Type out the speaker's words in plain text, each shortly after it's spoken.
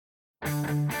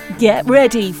Get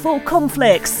ready for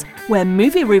Conflicts, where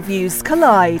movie reviews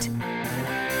collide.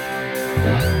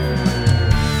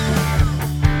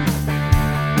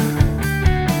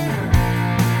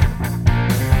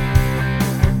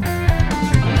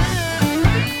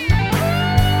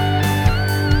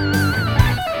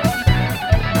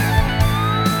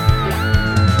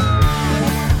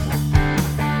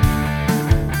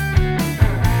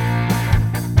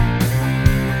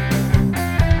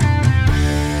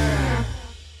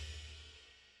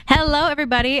 Hello,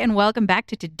 everybody, and welcome back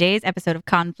to today's episode of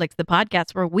Conflicts, the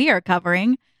podcast where we are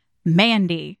covering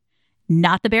Mandy,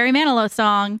 not the Barry Manilow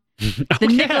song, the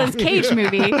Nicolas Cage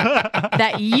movie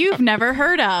that you've never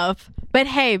heard of. But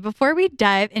hey, before we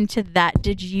dive into that,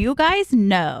 did you guys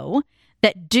know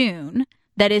that Dune,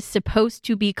 that is supposed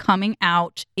to be coming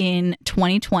out in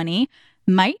 2020,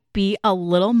 might be a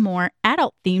little more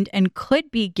adult themed and could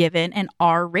be given an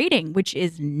R rating, which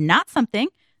is not something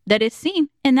that is seen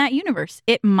in that universe.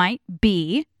 It might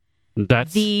be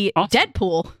the awesome.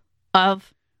 Deadpool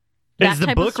of that Is the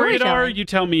type book of storytelling. rated R? You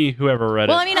tell me, whoever read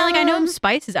Well, it. I mean, I know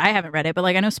Spice is. I haven't read it, but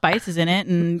I know Spice is in it,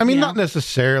 and I mean, not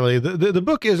necessarily. The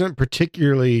book isn't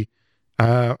particularly.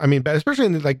 But especially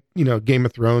in the, Game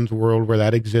of Thrones world where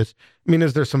that exists. I mean,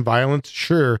 is there some violence?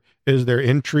 Sure. Is there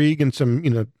intrigue and some,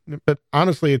 but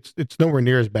honestly, it's nowhere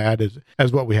near as bad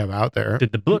as what we have out there.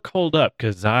 Did the book hold up?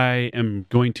 Because I am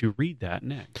going to read that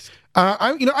next.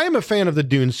 I am a fan of the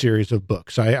Dune series of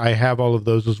books. I have all of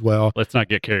those as well. Let's not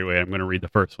get carried away. I'm going to read the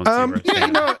first one. See where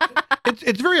I stand.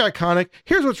 It's very iconic.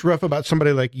 Here's what's rough about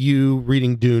somebody like you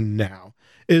reading Dune now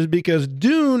is because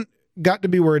Dune got to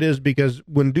be where it is because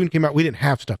when Dune came out, we didn't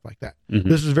have stuff like that. Mm-hmm.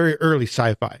 This is very early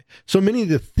sci-fi. So many of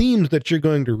the themes that you're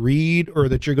going to read or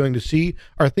that you're going to see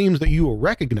are themes that you will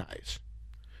recognize.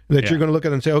 That you're going to look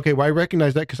at and say, okay, well, I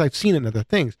recognize that because I've seen it in other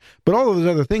things. But all of those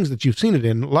other things that you've seen it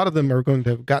in, a lot of them are going to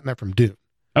have gotten that from Dune.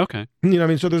 Okay.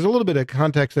 So there's a little bit of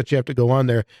context that you have to go on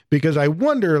there because I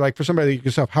wonder, like for somebody like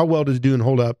yourself, how well does Dune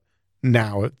hold up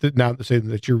now to say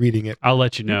that you're reading it? I'll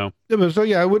let you know. So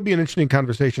yeah, it would be an interesting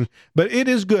conversation, but it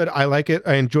is good. I like it.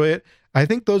 I enjoy it. I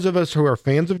think those of us who are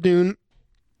fans of Dune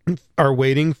are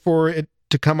waiting for it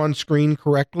to come on screen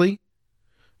correctly.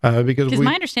 Because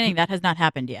my understanding that has not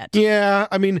happened yet. Yeah,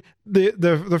 I mean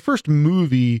the first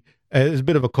movie is a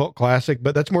bit of a cult classic,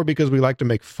 but that's more because we like to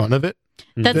make fun of it.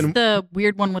 That's the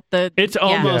weird one with the. It's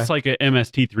almost like a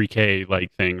MST3K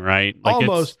like thing, right? Like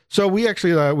almost. So we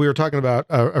actually we were talking about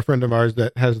a friend of ours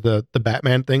that has the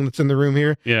Batman thing that's in the room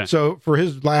here. Yeah. So for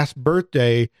his last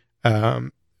birthday,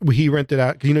 he rented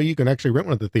out because you can actually rent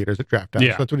one of the theaters at Draft House.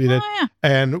 Yeah. So that's what he did. Oh, yeah.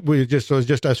 And it was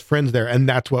just us friends there, and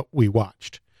that's what we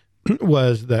watched.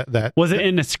 Was that Was it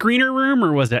in a screener room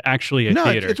or was it actually a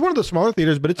theater? It's one of the smaller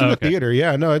theaters, but it's in the theater.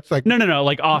 Yeah, no, it's like No,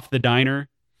 like off the diner.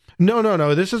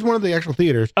 No. This is one of the actual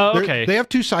theaters. Oh, okay. They have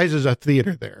two sizes of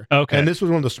theater there. Okay. And this was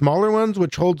one of the smaller ones,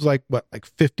 which holds like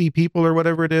 50 people or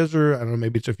whatever it is, or I don't know,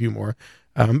 maybe it's a few more.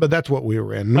 But that's what we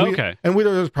were in. Okay. There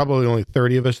was probably only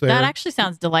 30 of us there. That actually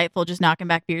sounds delightful. Just knocking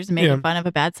back beers and making fun of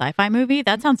a bad sci-fi movie.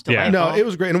 That sounds delightful. No, it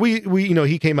was great. And we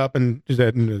he came up and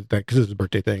said that because it's a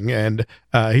birthday thing, and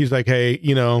he's like, hey,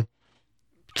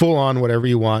 full on whatever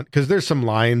you want, because there's some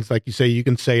lines like you say you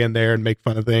can say in there and make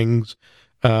fun of things.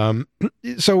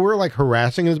 So we're like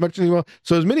harassing it as much as we will.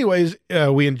 So as many ways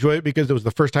we enjoy it because it was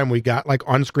the first time we got like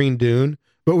on-screen Dune,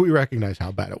 but we recognize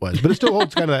how bad it was. But it still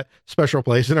holds kind of that special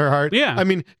place in our heart. Yeah. I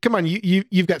mean, come on,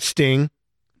 you've got Sting.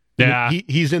 Yeah.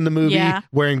 He's in the movie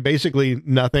wearing basically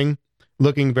nothing,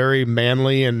 looking very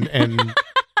manly and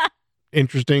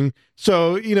interesting.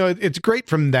 So, it's great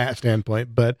from that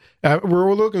standpoint, but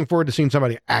we're looking forward to seeing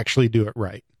somebody actually do it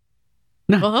right.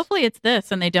 Nice. Well, hopefully it's this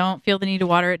and they don't feel the need to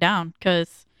water it down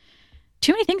because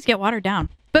too many things get watered down.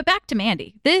 But back to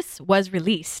Mandy. This was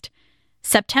released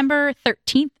September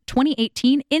 13th,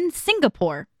 2018 in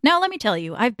Singapore. Now, let me tell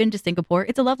you, I've been to Singapore.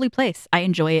 It's a lovely place. I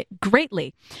enjoy it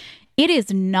greatly. It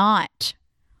is not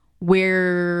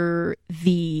where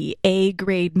the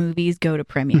A-grade movies go to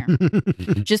premiere.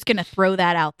 Just going to throw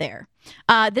that out there.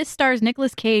 This stars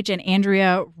Nicolas Cage and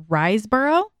Andrea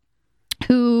Riseborough,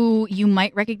 who you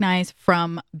might recognize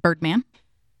from Birdman.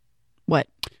 What?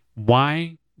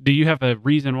 Why? Do you have a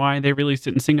reason why they released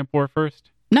it in Singapore first?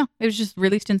 No, it was just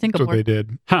released in Singapore. That's what they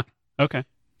did. Huh. Okay.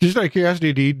 Just out of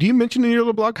curiosity, do you mention in your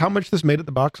little blog how much this made at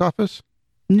the box office?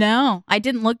 No, I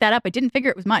didn't look that up. I didn't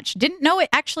figure it was much. Didn't know it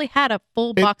actually had a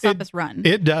full box office run.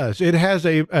 It does. It has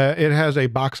a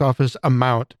box office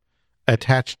amount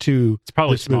attached to. It's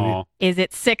probably this small. movie. Is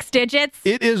it 6 digits?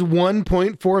 It is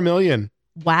 1.4 million.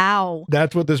 Wow.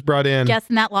 That's what this brought in.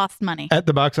 Guessing that lost money. At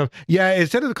the box office. Yeah,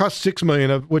 it said it cost $6 million,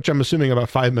 of which I'm assuming about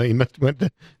 $5 million went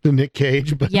to Nick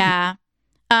Cage. But yeah.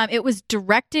 It was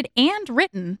directed and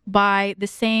written by the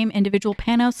same individual,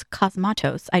 Panos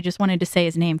Cosmatos. I just wanted to say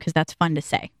his name because that's fun to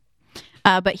say.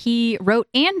 But he wrote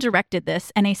and directed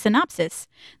this, and a synopsis.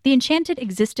 The enchanted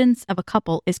existence of a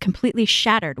couple is completely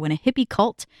shattered when a hippie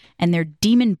cult and their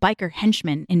demon biker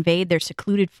henchmen invade their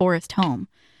secluded forest home.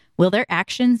 Will their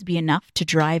actions be enough to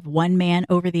drive one man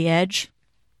over the edge?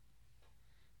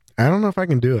 I don't know if I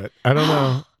can do it. I don't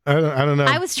know. I don't know.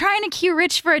 I was trying to cue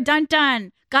Rich for a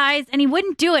dun-dun, guys, and he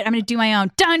wouldn't do it. I'm going to do my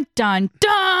own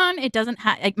dun-dun-dun. It doesn't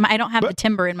have, I don't have the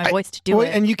timbre in my voice to do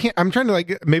it. And you can't, I'm trying to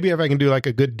like, maybe if I can do like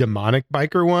a good demonic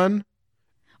biker one.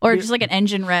 Or just like an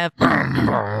engine rev. Perfect.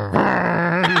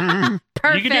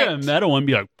 You could do a metal one and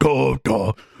be like, do,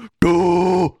 do,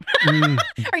 do.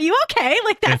 Are you okay?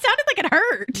 Like, that sounded like it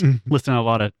hurt. Listen to a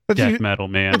lot of death metal,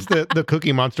 man. It's the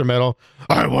Cookie Monster metal.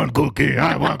 I want cookie,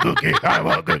 I want cookie, I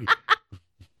want cookie.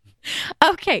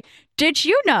 Okay. Did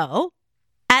you know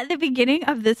at the beginning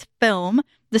of this film,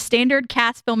 the standard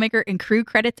cast, filmmaker, and crew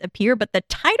credits appear, but the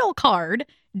title card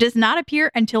does not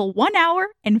appear until 1 hour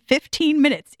and 15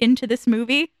 minutes into this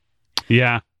movie?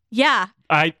 Yeah. Yeah.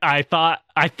 I thought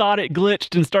it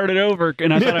glitched and started over,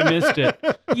 and I thought I missed it.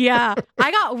 Yeah.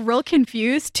 I got real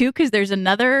confused, too, because there's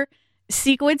another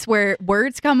sequence where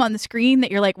words come on the screen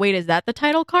that you're like, wait, is that the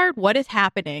title card? What is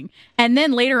happening? And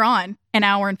then later on, an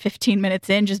hour and 15 minutes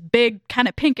in, just big kind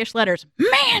of pinkish letters,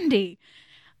 Mandy.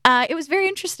 It was very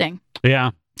interesting.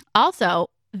 Yeah. Also,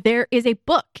 there is a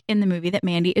book in the movie that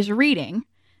Mandy is reading.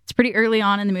 It's pretty early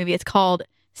on in the movie. It's called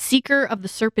Seeker of the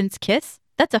Serpent's Kiss.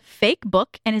 That's a fake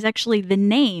book and is actually the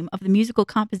name of the musical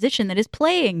composition that is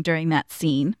playing during that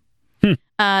scene.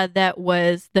 That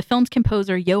was the film's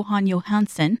composer, Johan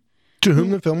Johansson. To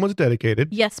whom the film was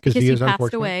dedicated. Yes, because he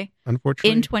passed away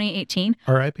in 2018.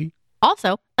 R.I.P.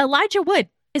 Also, Elijah Wood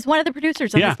is one of the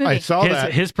producers of this movie. I saw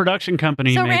that. His production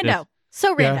company So made rando. this.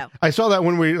 So rando. Yeah. I saw that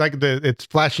when we like it's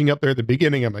flashing up there at the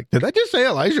beginning. I'm like, did I just say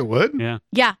Elijah Wood? Yeah.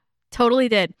 Yeah, totally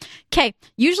did. Okay,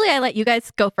 usually I let you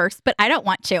guys go first, but I don't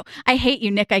want to. I hate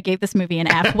you, Nick. I gave this movie an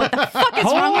F. What the fuck is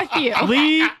wrong with you?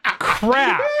 Holy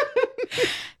crap.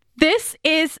 This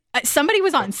is, somebody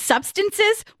was on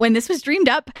substances when this was dreamed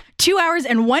up. 2 hours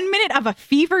and 1 minute of a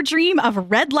fever dream of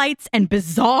red lights and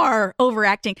bizarre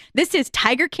overacting. This is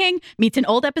Tiger King meets an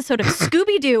old episode of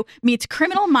Scooby-Doo meets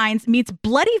Criminal Minds meets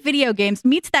bloody video games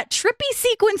meets that trippy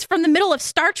sequence from the middle of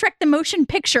Star Trek the Motion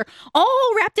Picture,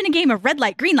 all wrapped in a game of red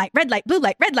light, green light, red light, blue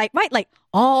light, red light, white light,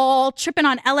 all tripping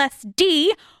on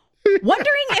LSD.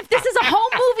 Wondering if this is a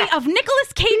home movie of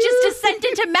Nicolas Cage's descent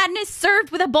into madness served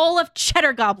with a bowl of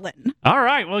cheddar goblin. All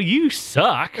right. Well, you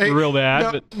suck real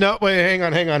bad. No, wait, hang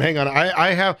on.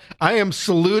 I am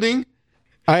saluting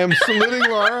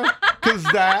Laura because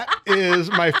that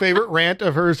is my favorite rant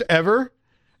of hers ever.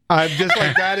 I'm just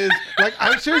like, that is like,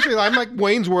 I'm seriously, I'm like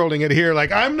Wayne's Worlding it here.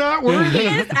 Like, I'm not worried. He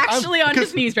is actually on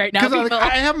his knees right now. Because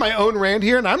I have my own rant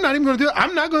here and I'm not even going to do it.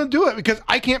 I'm not going to do it because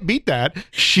I can't beat that.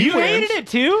 You hated it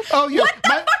too? Oh, yeah. What the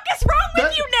fuck is wrong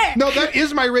with you, Nick? No, that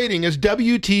is my rating, is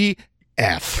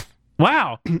WTF.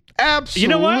 Wow. Absolutely. You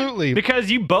know what?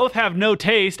 Because you both have no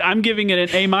taste, I'm giving it an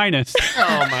A-.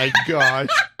 Oh my gosh.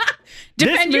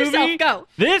 Defend yourself, go.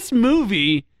 This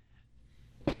movie,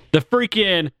 the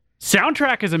freaking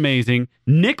soundtrack is amazing.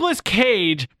 Nicolas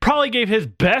Cage probably gave his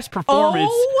best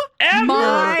performance ever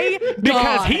my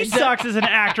because he God. sucks as an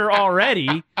actor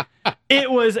already.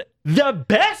 It was the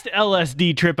best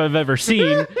LSD trip I've ever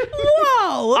seen.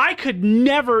 Whoa. I could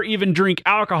never even drink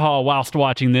alcohol whilst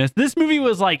watching this. This movie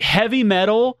was like heavy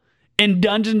metal and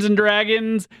Dungeons and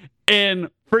Dragons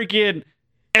and freaking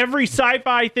every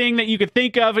sci-fi thing that you could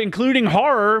think of, including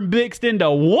horror, mixed into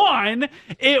one.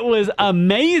 It was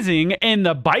amazing. And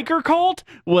the biker cult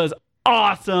was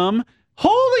awesome.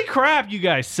 Holy crap, you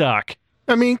guys suck.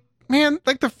 I mean, man,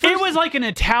 like the first... It was like an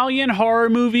Italian horror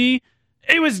movie.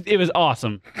 It was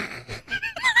awesome.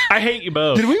 I hate you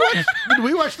both. Did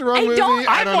we watch the wrong movie?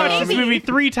 I've don't watched know. this movie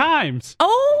 3 times.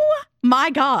 Oh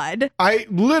my God. I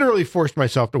literally forced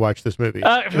myself to watch this movie.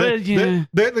 Yeah.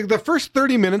 The first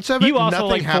 30 minutes of it, You also nothing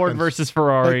like happens. Ford versus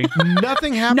Ferrari. Like,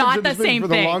 nothing happens Not in this the movie same for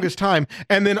thing. the longest time.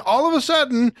 And then all of a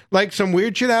sudden, like some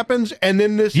weird shit happens, and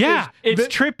then this It's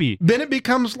trippy. Then it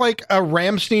becomes like a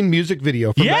Rammstein music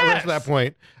video from that rest of that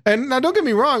point. And now don't get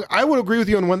me wrong, I would agree with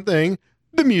you on one thing.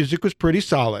 The music was pretty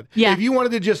solid. Yeah. If you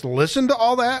wanted to just listen to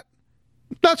all that,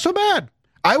 not so bad.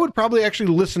 I would probably actually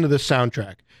listen to this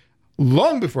soundtrack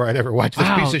long before I'd ever watch this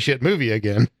piece of shit movie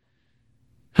again.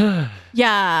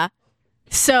 Yeah.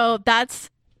 So that's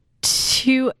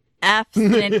 2 F's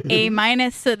and an A-.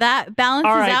 So that balances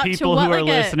All right, out people to what, who are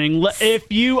like listening,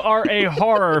 if you are a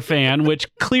horror fan, which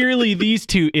clearly these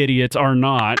two idiots are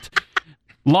not,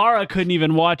 Laura couldn't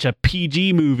even watch a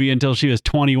PG movie until she was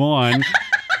 21.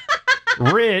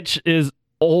 Rich is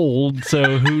old,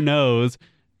 so who knows?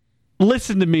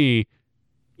 Listen to me.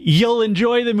 You'll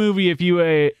enjoy the movie if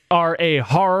you are a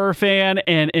horror fan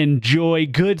and enjoy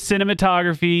good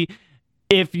cinematography.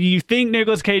 If you think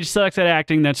Nicolas Cage sucks at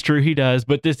acting, that's true, he does.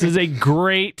 But this is a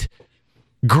great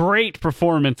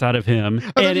performance out of him,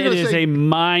 and it is a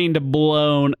mind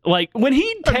blown. Like when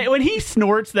he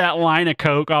snorts that line of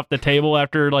coke off the table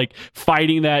after like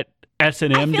fighting that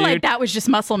S&M I feel dude, like that was just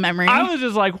muscle memory. I was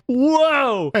just like,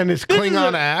 whoa. And his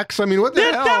Klingon axe. I mean, what the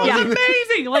hell? That was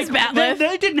amazing. Like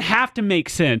that didn't have to make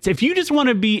sense. If you just want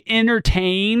to be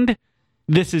entertained,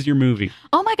 this is your movie.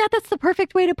 Oh my God, that's the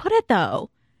perfect way to put it,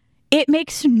 though. It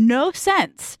makes no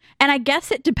sense. And I guess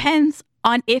it depends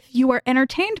on if you are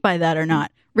entertained by that or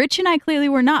not. Rich and I clearly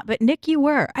were not, but Nick, you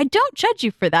were. I don't judge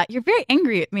you for that. You're very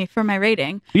angry at me for my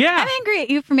rating. Yeah. I'm angry at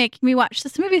you for making me watch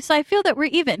this movie, so I feel that we're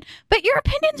even. But your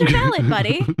opinions are valid,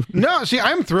 buddy. No, see,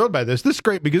 I'm thrilled by this. This is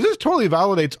great because this totally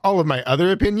validates all of my other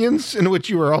opinions in which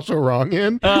you were also wrong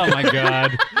in. Oh my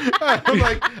God.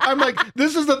 I'm like,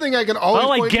 this is the thing I can always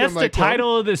Well, I point to. guess I'm the like,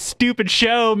 title of this stupid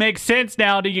show makes sense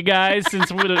now to you guys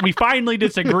since we finally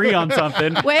disagree on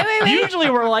something. Wait. Usually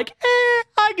we're like,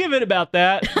 I give it about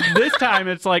that. This time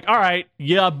it's like, all right,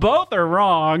 yeah, both are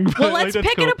wrong. But Well, like, let's that's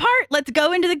pick cool. it apart. Let's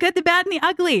go into the good, the bad, and the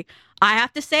ugly. I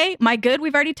have to say, my good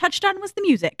we've already touched on was the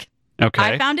music. Okay.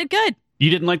 I found it good. You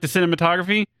didn't like the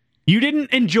cinematography? You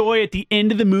didn't enjoy at the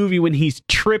end of the movie when he's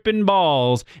tripping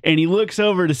balls and he looks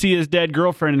over to see his dead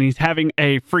girlfriend and he's having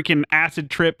a freaking acid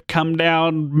trip, come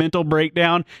down, mental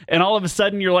breakdown, and all of a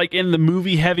sudden you're like in the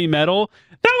movie Heavy Metal?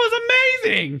 That was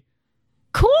amazing.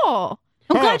 Cool.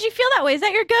 I'm Huh. glad you feel that way. Is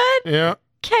that your good? Yeah.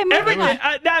 Okay, moving Everything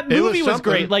on. that It was movie was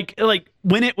something. great. Like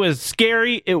when it was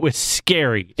scary, it was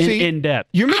scary See, in depth.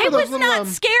 You I remember was those little, not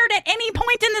scared at any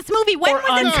point in this movie. When Or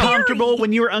was it uncomfortable scary?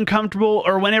 when you were uncomfortable,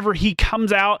 or whenever he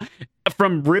comes out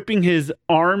from ripping his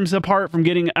arms apart from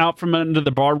getting out from under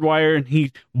the barbed wire, and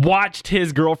he watched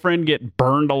his girlfriend get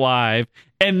burned alive,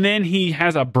 and then he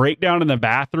has a breakdown in the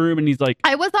bathroom, and he's like,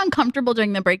 I was uncomfortable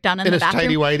during the breakdown in in the his bathroom.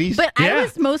 tidy whities. But I Yeah.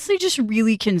 was mostly just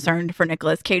really concerned for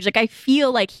Nicolas Cage. Like, I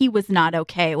feel like he was not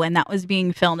okay when that was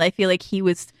being filmed. I feel like he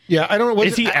was. Yeah, I don't know. Was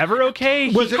is he ever okay?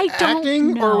 Was I it don't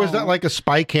acting or was know. that like a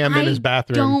spy cam in his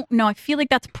bathroom? I don't know. I feel like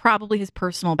that's probably his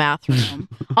personal bathroom.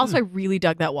 Also, I really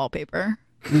dug that wallpaper.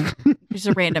 Just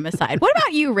a random aside. What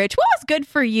about you, Rich? What was good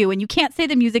for you? And you can't say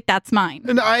the music, that's mine.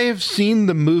 And I have seen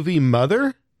the movie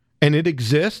Mother, and it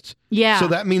exists. Yeah. So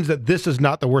that means that this is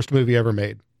not the worst movie ever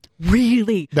made.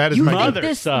 Really? That is you my think Mother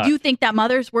this? sucked. You think that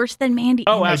Mother's worse than Mandy?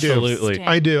 Oh, Interesting. absolutely.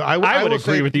 I do. I would will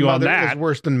agree say with you on Mother that. is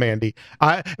worse than Mandy.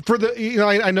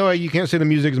 I know you can't say the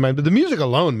music is mine, but the music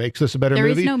alone makes this a better There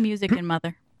is movie. no music in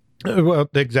Mother. Well,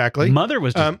 exactly. Mother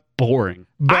was just boring.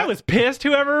 but- I was pissed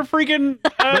whoever freaking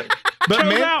But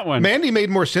chose that one. Mandy made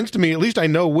more sense to me. At least I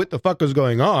know what the fuck is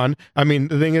going on. I mean,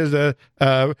 the thing is a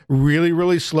really,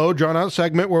 really slow, drawn out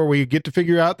segment where we get to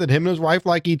figure out that him and his wife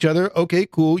like each other. Okay,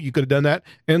 cool. You could have done that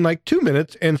in like 2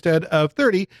 minutes instead of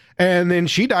 30. And then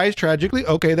she dies tragically.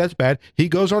 Okay, that's bad. He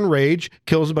goes on rage,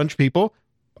 kills a bunch of people.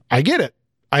 I get it.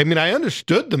 I mean, I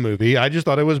understood the movie. I just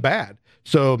thought it was bad.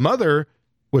 So Mother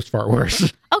was far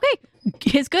worse. Okay.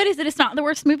 His good is that it's not the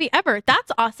worst movie ever.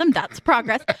 That's awesome. That's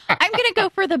progress. I'm going to go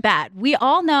for the bad. We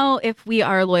all know, if we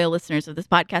are loyal listeners of this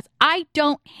podcast, I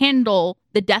don't handle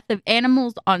the death of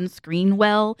animals on screen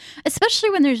well, especially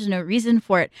when there's no reason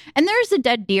for it. And there's a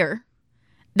dead deer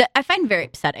that I find very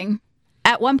upsetting.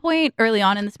 At one point early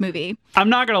on in this movie, I'm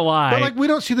not gonna lie. But like, we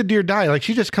don't see the deer die. Like,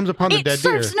 she just comes upon the it dead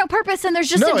deer. serves no purpose, and there's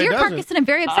just No, a it deer doesn't. carcass, and I'm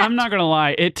very upset. I'm not gonna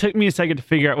lie. It took me a second to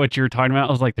figure out what you were talking about.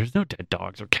 I was like, "There's no dead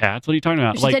dogs or cats. What are you talking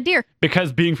about?" There's like a dead deer.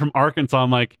 because being from Arkansas, I'm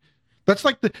like, That's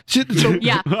like the so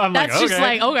Yeah, I'm like, that's just okay.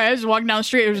 like, okay, I was walking down the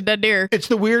street, there's a dead deer. it's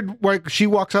the weird like she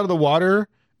walks out of the water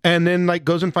and then like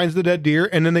goes and finds the dead deer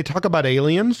and then they talk about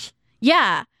aliens.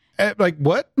 Yeah. Like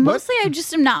what? Mostly, I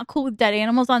just am not cool with dead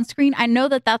animals on screen. I know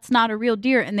that that's not a real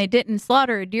deer, and they didn't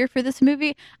slaughter a deer for this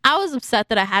movie. I was upset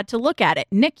that I had to look at it.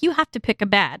 Nick, you have to pick a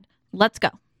bad. Let's go.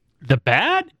 the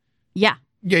bad. Yeah.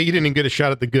 Yeah, you didn't even get a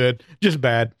shot at the good. Just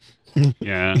bad.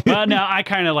 Yeah. Well, no, I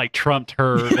kind of like trumped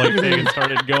her like thing and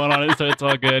started going on it, so it's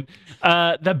all good.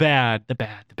 The bad.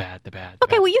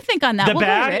 Okay, what you think on that? The We'll go,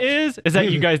 bad Rich. is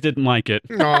that you guys didn't like it.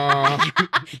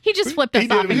 Aw. He just flipped us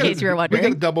off in case you were We got a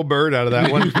wondering. double bird out of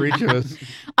that one for each of us.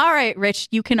 All right, Rich,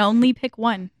 you can only pick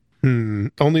one.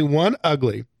 Only one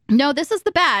ugly. No, this is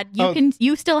the bad.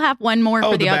 You still have one more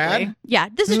Oh, for the the ugly. bad? Yeah,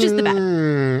 this is just the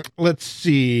bad. Let's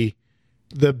see.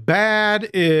 The bad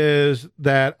is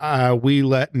that we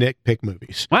let Nick pick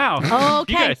movies. Wow.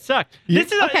 Okay. You guys suck.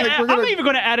 This is Okay. I'm even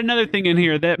going to add another thing in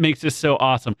here that makes this so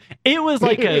awesome. It was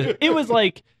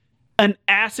like an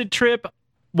acid trip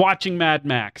watching Mad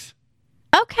Max.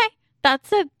 Okay.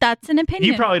 That's an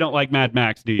opinion. You probably don't like Mad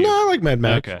Max, do you? No, I like Mad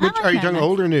Max. Okay. Which, I like are you Mad talking Max.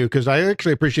 old or new? Because I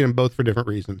actually appreciate them both for different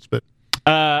reasons. But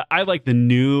I like the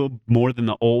new more than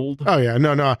the old. oh yeah,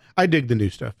 no, I dig the new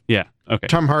stuff. Yeah. Okay.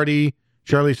 Tom Hardy,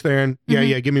 Charlize Theron. Yeah, Mhm.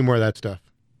 yeah, give me more of that stuff.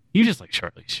 You just like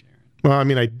Charlize Theron. Well, I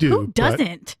mean, I do. Who but-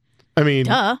 doesn't? I mean,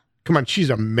 Duh. come on, she's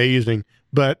amazing.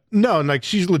 But no, like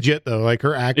she's legit though. Like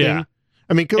her acting. Yeah.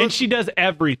 I mean, And she does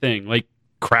everything, like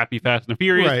crappy Fast and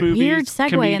Furious Right. movies. Weird segue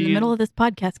in the comedian. middle of this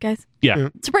podcast, guys. Yeah.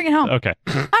 Let's bring it home. Okay.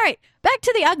 All right, back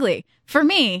to the ugly. For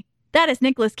me, that is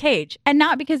Nicolas Cage, and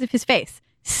not because of his face.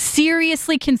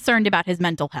 Seriously concerned about his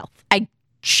mental health. I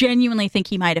genuinely think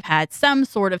he might have had some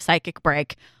sort of psychic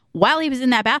break while he was in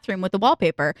that bathroom with the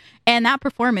wallpaper, and that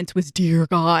performance was, dear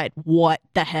God, what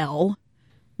the hell?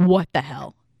 What the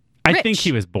hell? I Rich. think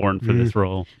he was born for this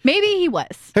role. Maybe he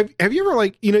was. Have you ever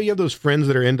like you have those friends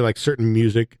that are into like certain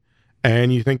music,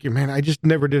 and you think, man, I just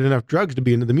never did enough drugs to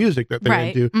be into the music that they're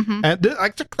Right. into. Mhm.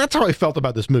 And that's how I felt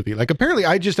about this movie. Like apparently,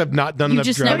 I just have not done You enough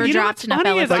just drugs. never You know dropped what's enough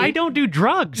funny is LSD. I don't do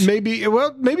drugs. Maybe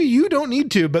you don't need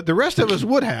to, but the rest of us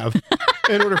would have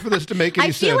in order for this to make any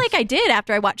I sense. feel like I did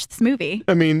after I watched this movie.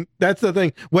 I mean, that's the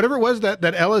thing. Whatever it was that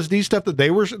LSD stuff that they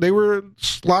were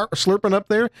slurping up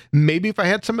there, maybe if I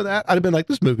had some of that, I'd have been like,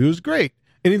 this movie was great.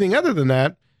 Anything other than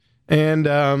that, and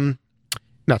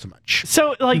not so much.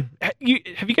 So, like, have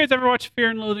you guys ever watched Fear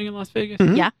and Loathing in Las Vegas?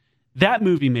 Mhm. Yeah. That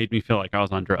movie made me feel like I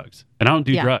was on drugs, and I don't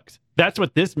do Yeah. drugs. That's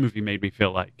what this movie made me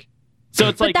feel like. So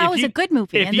it's But like that if was you- a good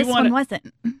movie, if and you this wanna- one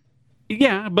wasn't.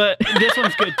 Yeah, but this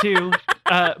one's good too.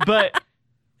 But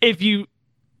if you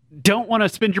don't want to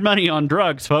spend your money on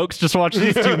drugs, folks, just watch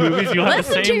these two movies. You'll have the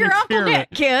Listen same to your Uncle experiment.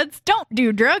 Nick, kids. Don't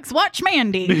do drugs. Watch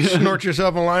Mandy. Snort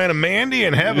yourself a line of Mandy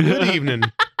and have a good evening.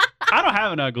 I don't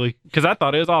have an ugly because I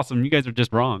thought it was awesome. You guys are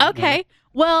just wrong. Okay.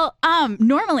 Well,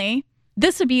 normally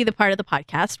this would be the part of the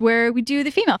podcast where we do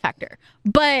the female factor,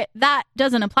 but that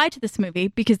doesn't apply to this movie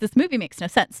because this movie makes no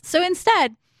sense. So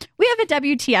instead, we have a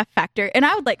WTF factor, and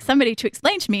I would like somebody to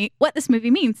explain to me what this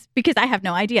movie means because I have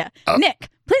no idea. Nick,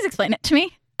 please explain it to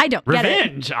me. I don't get it.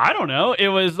 Revenge. I don't know. It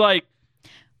was like.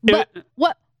 But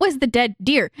what was the dead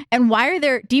deer? And why are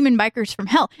there demon bikers from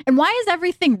hell? And why is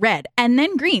everything red and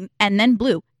then green and then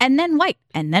blue and then white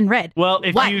and then red? Well,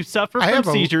 if Why? you suffer I from have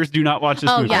a- seizures, do not watch this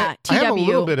Oh, movie. yeah. I have a TW.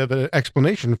 little bit of an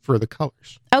explanation for the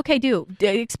colors. Okay,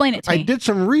 explain it to I me. did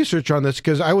some research on this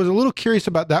because I was a little curious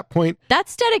about that point.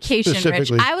 That's dedication, Rich.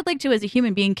 Specifically. I would like to, as a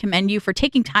human being, commend you for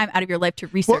taking time out of your life to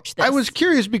research this. I was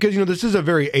curious because this is a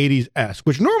very 80s-esque,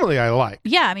 which normally I like.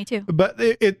 Yeah, me too. But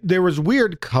there was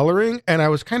weird coloring, and I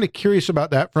was kind of curious about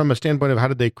that from a standpoint of how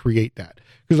did they create that?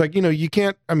 Because, like, you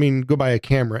can't, go buy a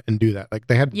camera and do that. Like,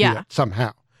 they had to Yeah. do that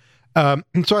somehow.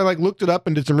 And so I looked it up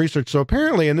and did some research. So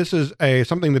apparently, and this is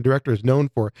something the director is known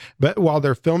for, but while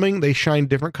they're filming, they shine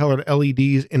different colored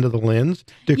LEDs into the lens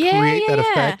to Yeah, create yeah, that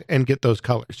yeah. effect and get those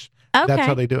colors. Okay. That's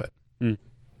how they do it. Hmm.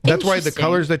 That's why the Interesting.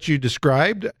 colors that you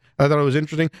described, I thought it was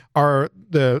interesting, are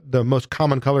the most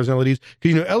common colors in LEDs.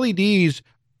 Because LEDs,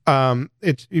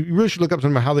 you really should look up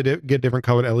some of how they get different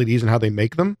colored LEDs and how they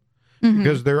make them. Mhm.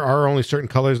 Because there are only certain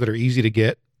colors that are easy to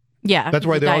get. Yeah. That's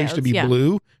why the they all used to diodes, be yeah.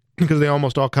 blue, because they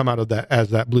almost all come out of that as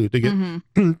that blue. To get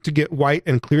Mhm. to get white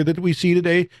and clear that we see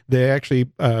today, they actually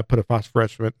put a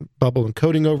phosphorescent bubble and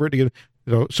coating over it to get.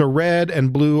 So red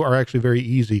and blue are actually very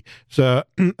easy. So,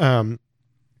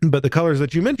 but the colors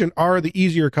that you mentioned are the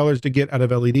easier colors to get out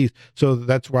of LEDs. So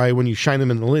that's why when you shine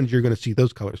them in the lens, you're going to see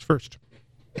those colors first.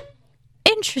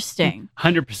 Interesting.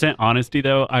 100% honesty,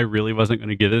 though, I really wasn't going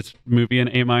to give this movie an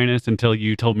A- until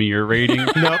you told me your rating.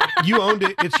 No, you owned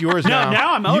it. It's yours No, now.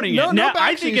 now I'm owning You- it. no Now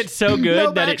I backsies. think it's so good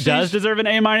No that it backsies. does deserve an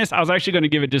A-. I was actually going to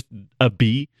give it just a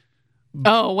B,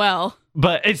 Oh, well.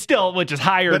 but it's still, which is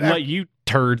higher But than af- what you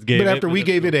turds gave But it. after we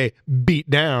gave it a beat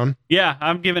down, Yeah,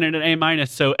 I'm giving it an A-.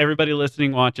 So everybody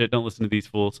listening, watch it. Don't listen to these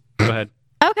fools. Go ahead.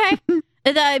 Okay.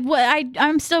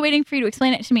 I'm still waiting for you to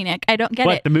explain it to me, Nick. I don't get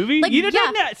What, it. the movie? Like, You don't yeah.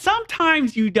 know-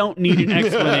 Sometimes you don't need an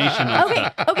explanation. of Okay,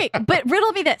 stuff. okay, but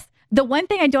riddle me this. The one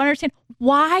thing I don't understand,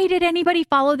 why did anybody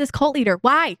follow this cult leader?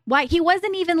 Why? He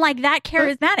wasn't even like that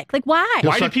charismatic. Like, why?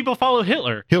 Why suck- did people follow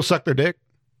Hitler? he'll suck their dick.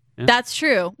 That's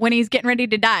true. When he's getting ready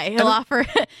to die, he'll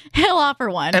offer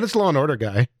one. And it's Law and Order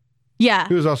guy. Yeah.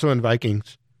 He was also in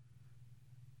Vikings.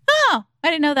 Oh, I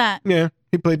didn't know that. Yeah,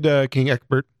 he played King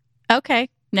Egbert. Okay.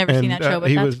 Never seen that show, but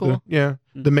he that's was cool.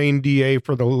 the main DA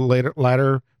for the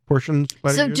latter portions.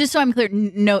 So just so I'm clear,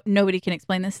 nobody can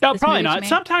explain this. No, this probably movie to not. me?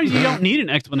 Sometimes you don't need an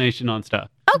explanation on stuff.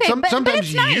 Okay, but sometimes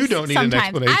it's nice. you don't need an Sometimes.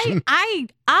 explanation.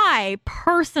 I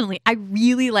personally, I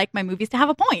really like my movies to have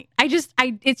a point.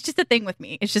 It's just a thing with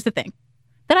me. It's just a thing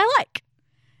that I like.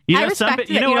 You I know, respect that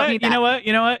you know you what? don't need You know that. what?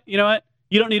 You know what? You know what?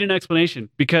 You don't need an explanation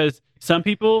because some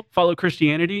people follow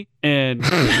Christianity, and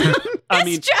I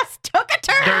mean, This just took a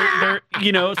turn.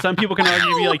 they're some people can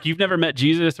argue, be like, you've never met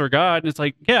Jesus or God, and it's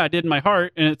like, yeah, I did in my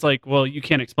heart, and it's like, well, you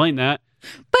can't explain that.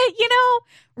 But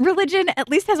religion at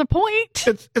least has a point.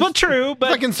 It's Well, true, but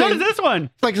like so insane. does this one.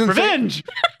 It's like insane. Revenge.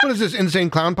 What is this, Insane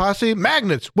Clown Posse?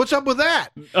 Magnets. What's up with that?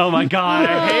 Oh my god,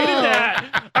 I hated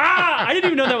that. I didn't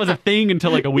even know that was a thing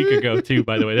until like a week ago, too.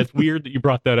 By the way, that's weird that you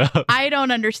brought that up. I don't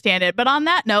understand it. But on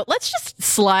that note, let's just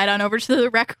slide on over to the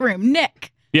rec room.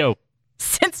 Nick, Yo,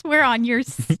 since we're on your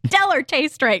stellar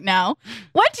taste right now,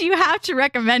 what do you have to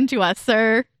recommend to us,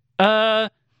 sir?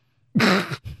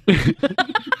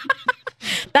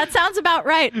 That sounds about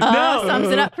right. No. Sums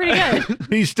it up pretty good.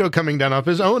 He's still coming down off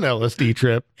his own LSD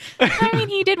trip. I mean,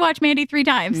 he did watch Mandy 3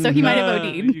 times, so he might have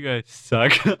OD'd. You guys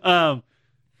suck.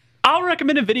 I'll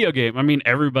recommend a video game. I mean,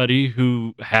 everybody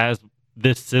who has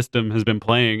this system has been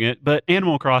playing it, but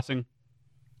Animal Crossing.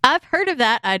 I've heard of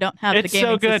that. I don't have the It's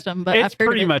gaming so good. system, but It's I've heard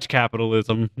pretty of it. much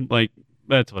capitalism. Like,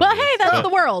 that's what Well, it is. hey, that's Oh. the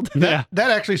world. Yeah.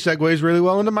 That actually segues really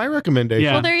well into my recommendation.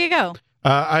 Yeah. Well, there you go.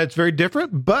 It's very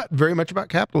different, but very much about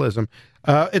capitalism.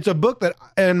 It's a book that,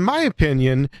 in my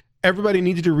opinion, everybody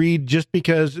needs to read just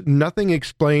because nothing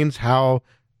explains how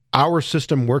our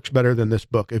system works better than this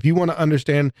book. If you want to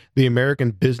understand the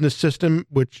American business system,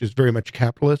 which is very much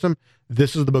capitalism,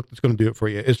 this is the book that's going to do it for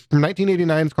you. It's from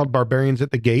 1989. It's called Barbarians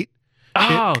at the Gate.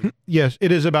 Oh, Yes,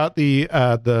 it is about the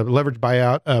leveraged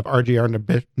buyout of RGR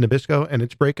Nabisco and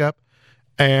its breakup.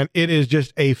 And it is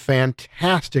just a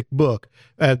fantastic book.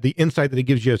 The insight that it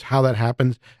gives you is how that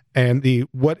happens and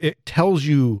what it tells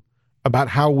you about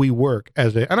how we work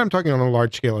and I'm talking on a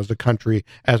large scale as a country,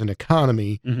 as an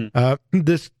economy. Mm-hmm.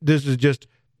 This is just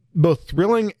both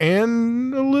thrilling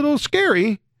and a little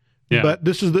scary. Yeah. But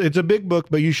it's a big book,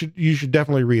 but you should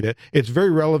definitely read it. It's very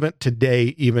relevant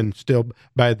today, even still,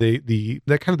 by the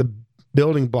kind of the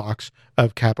building blocks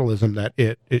of capitalism that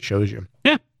it shows you.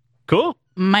 yeah. Cool.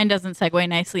 Mine doesn't segue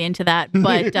nicely into that,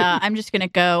 but I'm just going to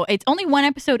go. It's only one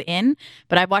episode in,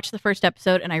 but I've watched the first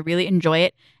episode and I really enjoy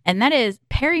it. And that is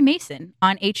Perry Mason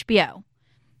on HBO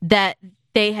that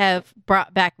they have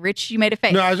brought back. Rich, you made a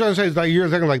face. No, I was going to say, is that you're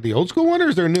thinking like the old school one, or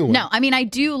is there a new one? No, I mean, I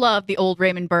do love the old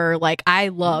Raymond Burr. Like, I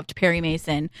loved Perry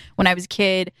Mason. When I was a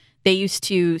kid, they used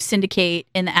to syndicate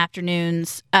in the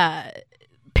afternoons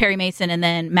Perry Mason and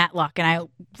then Matlock, and I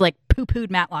like poo-pooed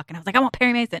Matlock, and I was like, I want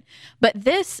Perry Mason. But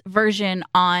this version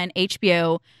on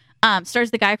HBO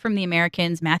stars the guy from The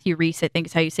Americans, Matthew Rhys, I think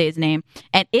is how you say his name,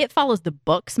 and it follows the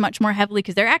books much more heavily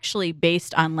because they're actually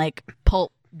based on like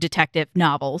pulp detective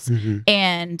novels. Mm-hmm.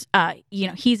 And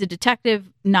he's a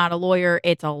detective, not a lawyer.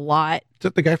 It's a lot Is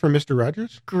that the guy from Mr.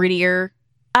 Rogers? grittier.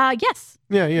 Yes,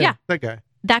 Yeah, that guy.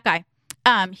 that guy.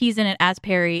 He's in it as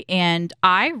Perry, and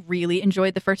I really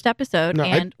enjoyed the first episode. No,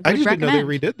 And I would just didn't know they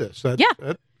recommend. redid this. That's Yeah.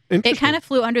 It interesting. kind of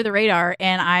flew under the radar,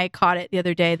 and I caught it the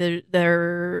other day.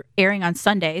 They're airing on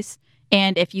Sundays,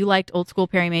 and if you liked old school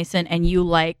Perry Mason and you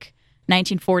like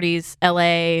 1940s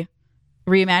LA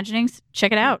reimaginings,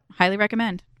 check it out. Highly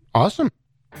recommend. Awesome.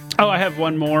 Oh, I have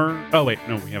one more. Oh, wait.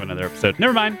 No, we have another episode.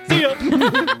 Never mind. See ya.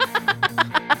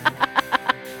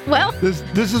 Well,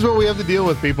 This is what we have to deal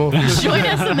with, people. join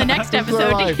us in the next This is our episode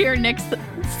to life. hear Nick's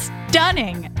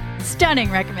stunning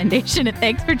recommendation, and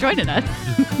thanks for joining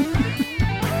us.